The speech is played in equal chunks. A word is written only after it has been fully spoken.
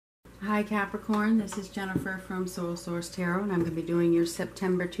Hi Capricorn, this is Jennifer from Soul Source Tarot, and I'm going to be doing your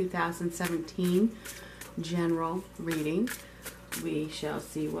September 2017 general reading. We shall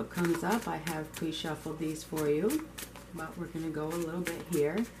see what comes up. I have pre-shuffled these for you, but we're going to go a little bit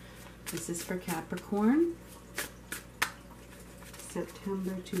here. This is for Capricorn,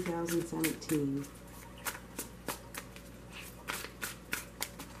 September 2017.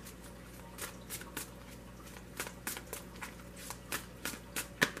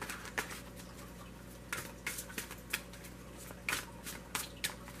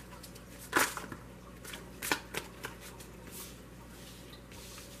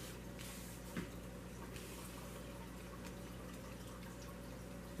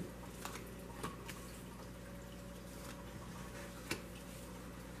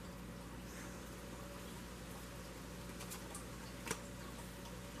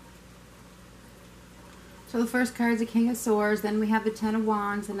 So the first card is the King of Swords, then we have the Ten of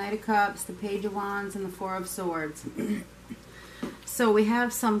Wands, the Knight of Cups, the Page of Wands, and the Four of Swords. So we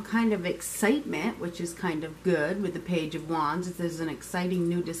have some kind of excitement, which is kind of good with the Page of Wands. There's an exciting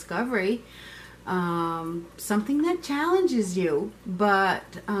new discovery, something that challenges you, but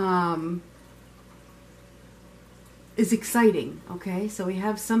is exciting, okay? So we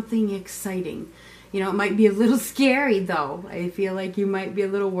have something exciting. You know, it might be a little scary, though. I feel like you might be a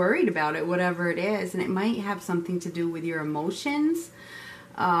little worried about it, whatever it is. And it might have something to do with your emotions.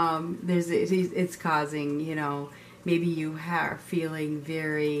 It's causing, you know, maybe you are feeling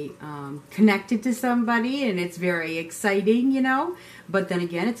very connected to somebody and it's very exciting, you know. But then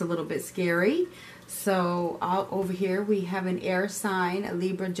again, it's a little bit scary. So over here we have an air sign, a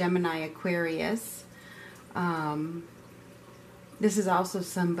Libra, Gemini, Aquarius. This is also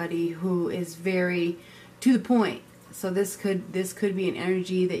somebody who is very to the point. So this could be an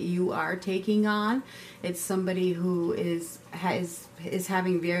energy that you are taking on. It's somebody who is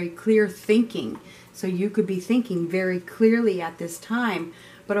having very clear thinking. So you could be thinking very clearly at this time.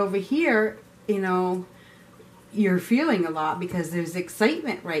 But over here, you know, you're feeling a lot because there's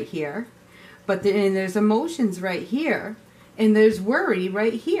excitement right here. But there's emotions right here. And there's worry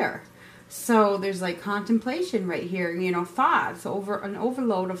right here. So there's like contemplation right here, you know, thoughts, an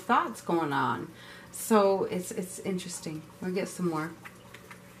overload of thoughts going on. So it's interesting. We'll get some more.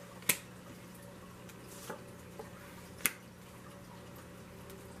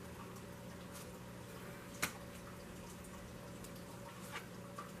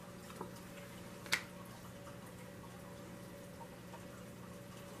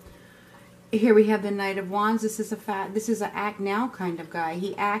 Here we have the Knight of Wands. This is an act now kind of guy.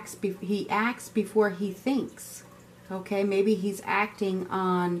 He acts before he thinks. Okay, maybe he's acting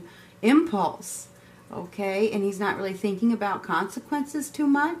on impulse. Okay, and he's not really thinking about consequences too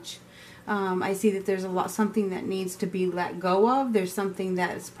much. I see that there's something that needs to be let go of. There's something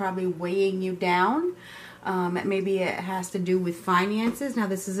that's probably weighing you down. Maybe it has to do with finances. Now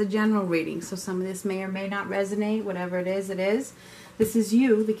this is a general reading, so some of this may or may not resonate. Whatever it is, it is. This is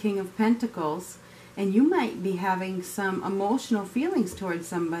you, the King of Pentacles, and you might be having some emotional feelings towards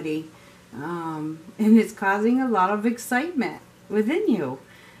somebody, and it's causing a lot of excitement within you.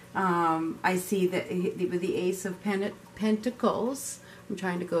 I see that with the Ace of Pentacles, I'm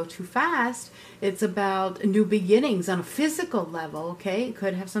trying to go too fast, it's about new beginnings on a physical level, okay? It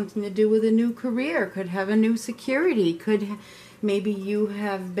could have something to do with a new career, could have a new security, maybe you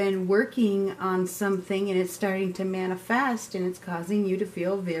have been working on something and it's starting to manifest and it's causing you to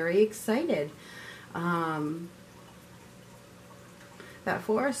feel very excited. That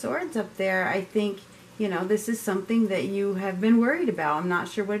Four of Swords up there, I think, you know, this is something that you have been worried about. I'm not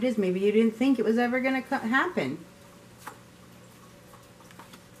sure what it is. Maybe you didn't think it was ever going to happen.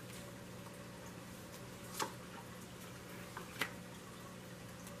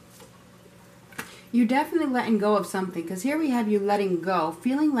 You're definitely letting go of something, because here we have you letting go,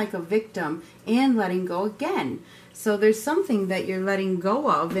 feeling like a victim, and letting go again. So there's something that you're letting go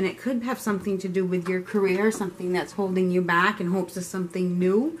of, and it could have something to do with your career, something that's holding you back in hopes of something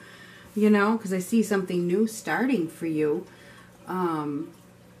new, you know, because I see something new starting for you.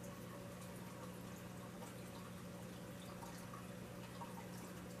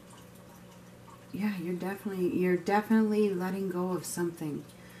 Yeah, you're definitely letting go of something.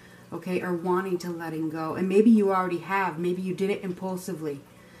 Okay, or wanting to letting go. And maybe you already have. Maybe you did it impulsively.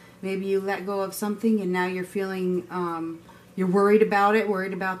 Maybe you let go of something and now you're feeling, you're worried about it,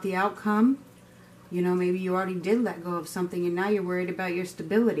 worried about the outcome. You know, maybe you already did let go of something and now you're worried about your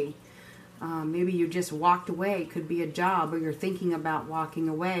stability. Maybe you just walked away. It could be a job, or you're thinking about walking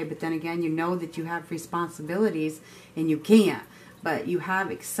away. But then again, you know that you have responsibilities and you can't. but you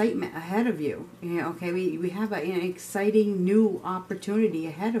have excitement ahead of you. Okay, we have an exciting new opportunity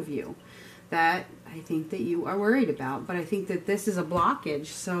ahead of you that I think that you are worried about. But I think that this is a blockage.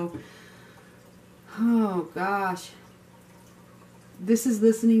 So, oh gosh. This is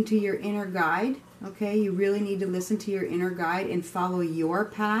listening to your inner guide. Okay, you really need to listen to your inner guide and follow your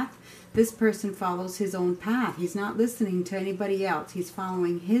path. This person follows his own path. He's not listening to anybody else. He's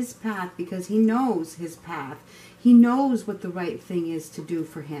following his path because he knows his path. He knows what the right thing is to do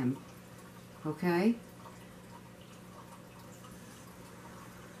for him. Okay?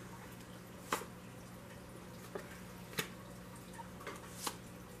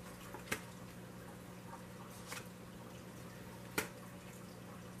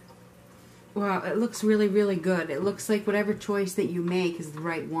 Well, it looks really, really good. It looks like whatever choice that you make is the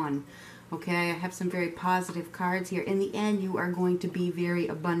right one. Okay, I have some very positive cards here. In the end, you are going to be very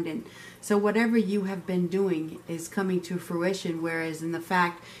abundant. So whatever you have been doing is coming to fruition, whereas in the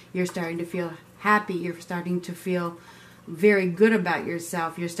fact you're starting to feel happy, you're starting to feel very good about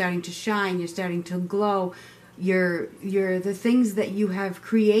yourself, you're starting to shine, you're starting to glow. The things that you have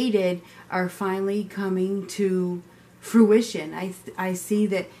created are finally coming to fruition. I see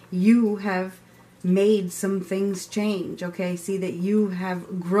that you have made some things change. Okay, see that you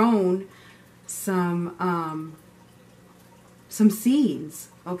have grown some seeds.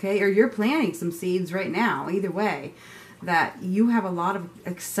 Okay, or you're planting some seeds right now. Either way, that you have a lot of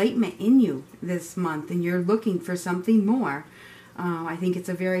excitement in you this month, and you're looking for something more. I think it's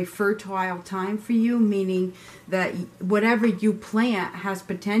a very fertile time for you, meaning that whatever you plant has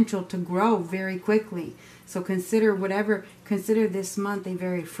potential to grow very quickly. So consider this month a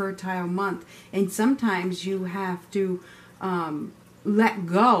very fertile month. And sometimes you have to let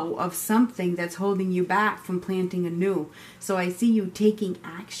go of something that's holding you back from planting anew. So I see you taking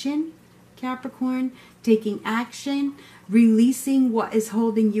action, Capricorn, taking action, releasing what is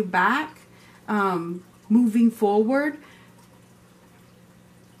holding you back, moving forward,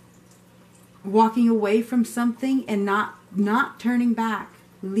 walking away from something and not turning back,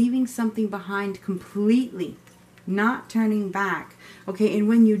 leaving something behind completely, not turning back. Okay, and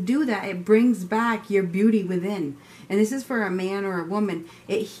when you do that, it brings back your beauty within. And this is for a man or a woman.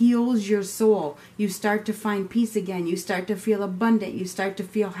 It heals your soul. You start to find peace again. You start to feel abundant. You start to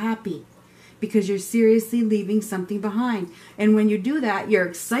feel happy because you're seriously leaving something behind. And when you do that, your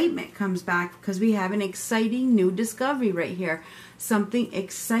excitement comes back because we have an exciting new discovery right here. Something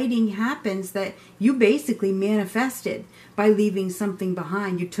exciting happens that you basically manifested by leaving something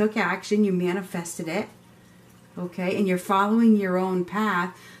behind. You took action, you manifested it, okay, and you're following your own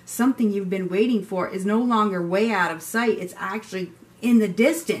path. Something you've been waiting for is no longer way out of sight. It's actually in the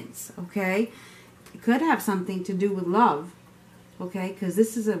distance, okay? It could have something to do with love, okay, because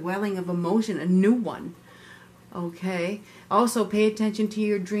this is a welling of emotion, a new one. Okay. Also, pay attention to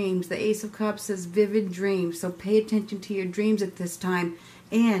your dreams. The Ace of Cups says vivid dreams. So pay attention to your dreams at this time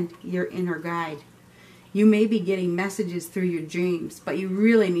and your inner guide. You may be getting messages through your dreams, but you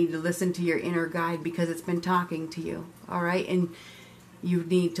really need to listen to your inner guide because it's been talking to you. All right. And you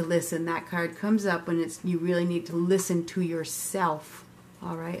need to listen. That card comes up when you really need to listen to yourself.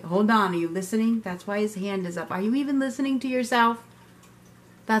 All right. Hold on. Are you listening? That's why his hand is up. Are you even listening to yourself?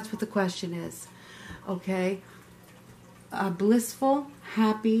 That's what the question is. Okay. A blissful,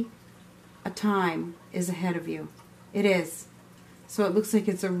 happy time is ahead of you. It is. So it looks like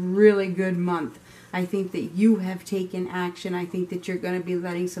it's a really good month. I think that you have taken action. I think that you're going to be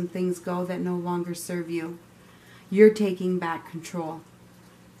letting some things go that no longer serve you. You're taking back control.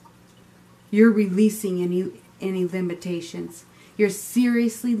 You're releasing any limitations. You're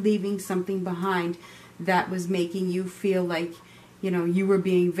seriously leaving something behind that was making you feel like, you were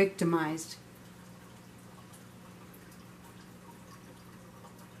being victimized.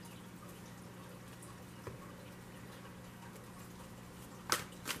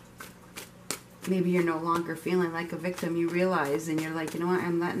 Maybe you're no longer feeling like a victim. You realize, and you're like, you know what?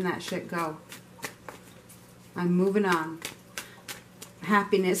 I'm letting that shit go. I'm moving on.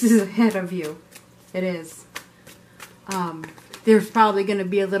 Happiness is ahead of you. It is. There's probably going to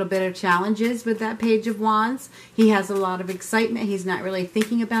be a little bit of challenges with that Page of Wands. He has a lot of excitement. He's not really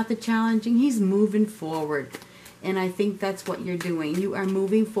thinking about the challenging. He's moving forward. And I think that's what you're doing. You are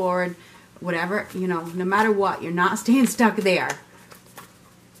moving forward. Whatever, no matter what. You're not staying stuck there.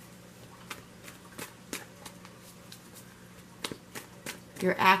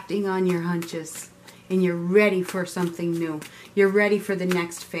 You're acting on your hunches, and you're ready for something new. You're ready for the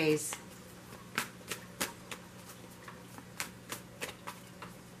next phase.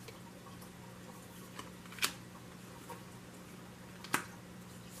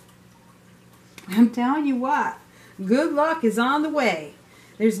 I'm telling you what, Good luck is on the way.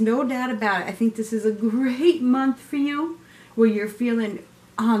 There's no doubt about it. I think this is a great month for you, where you're feeling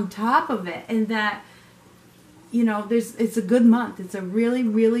on top of it, and that, you know, it's a good month. It's a really,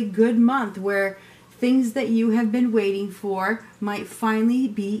 really good month where things that you have been waiting for might finally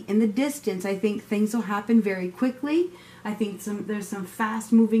be in the distance. I think things will happen very quickly. I think there's some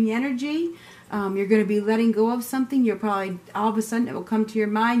fast-moving energy. You're going to be letting go of something. You'll probably, all of a sudden, it will come to your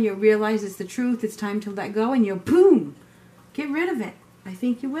mind. You'll realize it's the truth. It's time to let go, and you'll, boom, get rid of it. I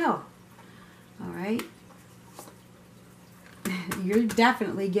think you will. All right? You're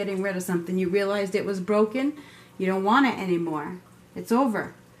definitely getting rid of something. You realized it was broken. You don't want it anymore. It's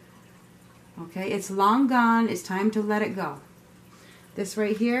over. Okay? It's long gone. It's time to let it go. This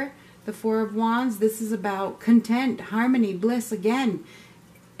right here, the Four of Wands, this is about content, harmony, bliss. Again,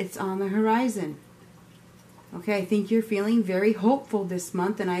 it's on the horizon. Okay? I think you're feeling very hopeful this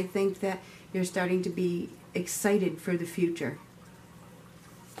month, and I think that you're starting to be excited for the future.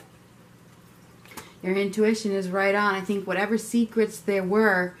 Your intuition is right on. I think whatever secrets there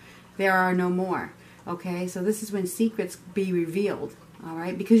were, there are no more. Okay, so this is when secrets be revealed. All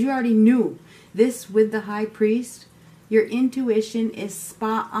right, because you already knew this with the High Priest. Your intuition is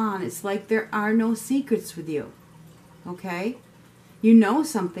spot on. It's like there are no secrets with you. Okay, you know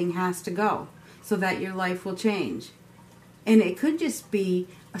something has to go so that your life will change. And it could just be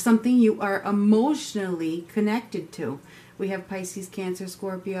something you are emotionally connected to. We have Pisces, Cancer,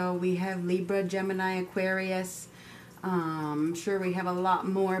 Scorpio. We have Libra, Gemini, Aquarius. I'm sure we have a lot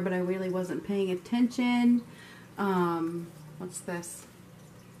more, but I really wasn't paying attention. What's this?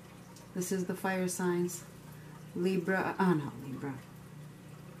 This is the fire signs. Libra. Oh, no, Libra.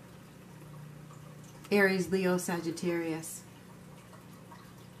 Aries, Leo, Sagittarius.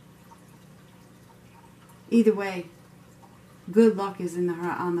 Either way, good luck is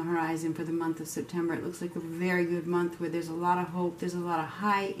on the horizon for the month of September. It looks like a very good month where there's a lot of hope. There's a lot of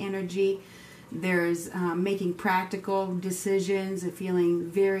high energy. There's making practical decisions and feeling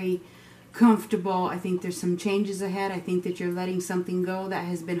very comfortable. I think there's some changes ahead. I think that you're letting something go that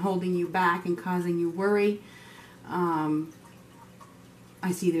has been holding you back and causing you worry. I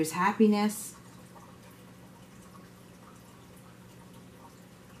see there's happiness.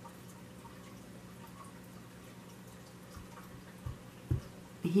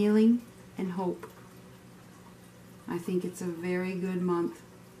 Healing and hope. I think it's a very good month.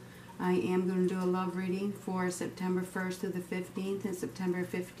 I am going to do a love reading for September 1st through the 15th and September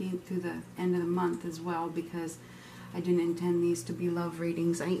 15th through the end of the month as well, because I didn't intend these to be love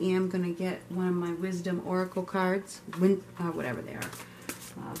readings. I am going to get one of my Wisdom Oracle cards, whatever they are,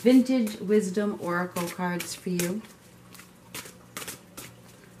 Vintage Wisdom Oracle cards for you.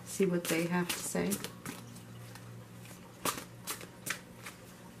 See what they have to say.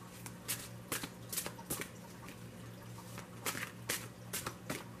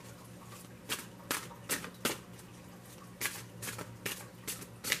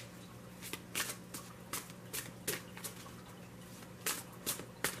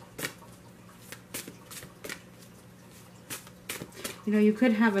 You know, you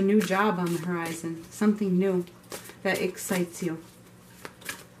could have a new job on the horizon, something new that excites you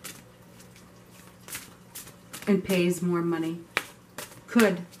and pays more money.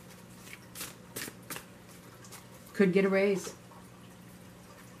 Could get a raise.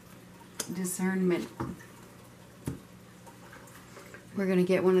 Discernment. We're going to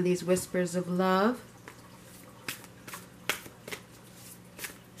get one of these whispers of love.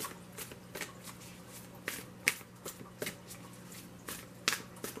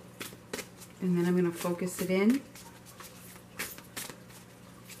 And then I'm going to focus it in.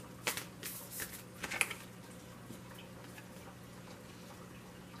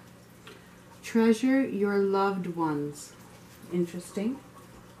 Treasure your loved ones. Interesting.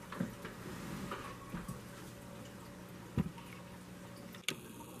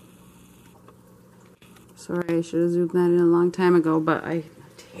 Sorry, I should have zoomed that in a long time ago, but I'm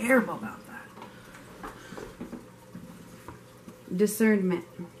terrible about that. Discernment.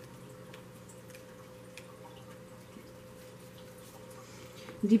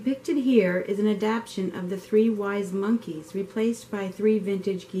 Depicted here is an adaptation of the three wise monkeys, replaced by three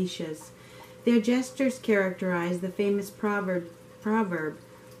vintage geishas. Their gestures characterize the famous proverb,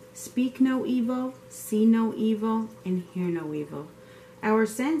 speak no evil, see no evil, and hear no evil. Our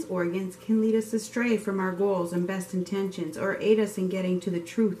sense organs can lead us astray from our goals and best intentions, or aid us in getting to the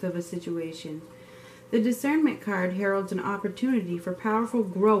truth of a situation. The discernment card heralds an opportunity for powerful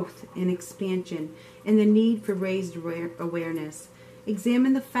growth and expansion, and the need for raised awareness.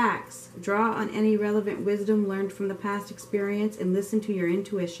 Examine the facts, draw on any relevant wisdom learned from the past experience, and listen to your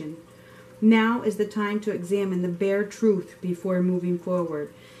intuition. Now is the time to examine the bare truth before moving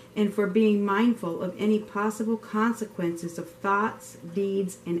forward, and for being mindful of any possible consequences of thoughts,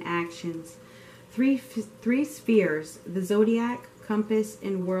 deeds, and actions. Three spheres, the zodiac, compass,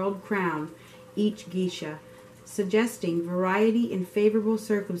 and world crown, each geisha, suggesting variety in favorable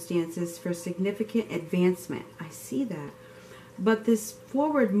circumstances for significant advancement. I see that. But this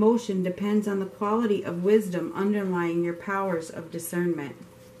forward motion depends on the quality of wisdom underlying your powers of discernment.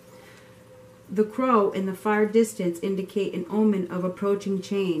 The crow in the far distance indicate an omen of approaching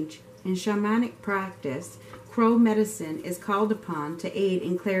change. In shamanic practice, crow medicine is called upon to aid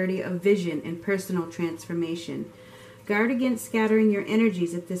in clarity of vision and personal transformation. Guard against scattering your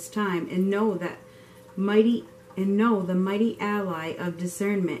energies at this time, and know the mighty ally of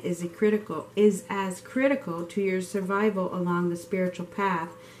discernment is as critical to your survival along the spiritual path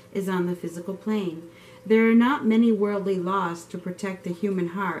as on the physical plane. There are not many worldly laws to protect the human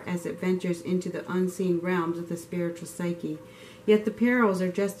heart as it ventures into the unseen realms of the spiritual psyche, yet the perils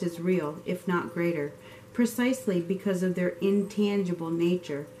are just as real, if not greater, precisely because of their intangible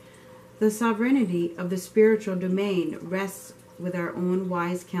nature. The sovereignty of the spiritual domain rests with our own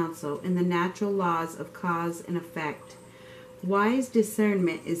wise counsel in the natural laws of cause and effect. Wise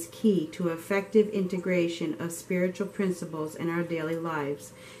discernment is key to effective integration of spiritual principles in our daily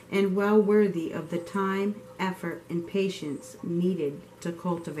lives, and well worthy of the time, effort, and patience needed to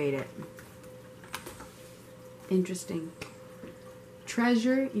cultivate it. Interesting.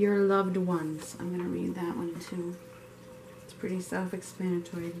 Treasure your loved ones. I'm going to read that one too. It's pretty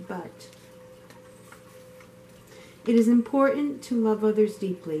self-explanatory, but it is important to love others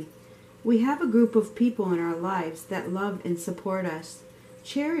deeply. We have a group of people in our lives that love and support us.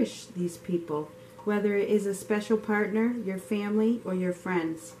 Cherish these people, whether it is a special partner, your family, or your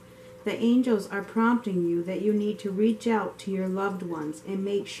friends. The angels are prompting you that you need to reach out to your loved ones and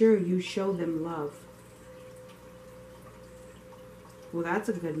make sure you show them love. Well, that's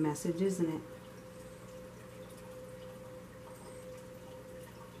a good message, isn't it?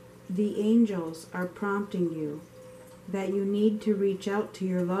 The angels are prompting you that you need to reach out to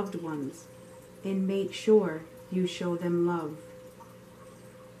your loved ones and make sure you show them love.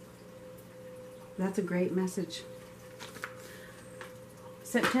 That's a great message.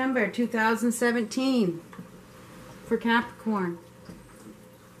 September 2017 for Capricorn.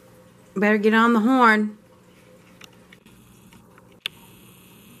 Better get on the horn.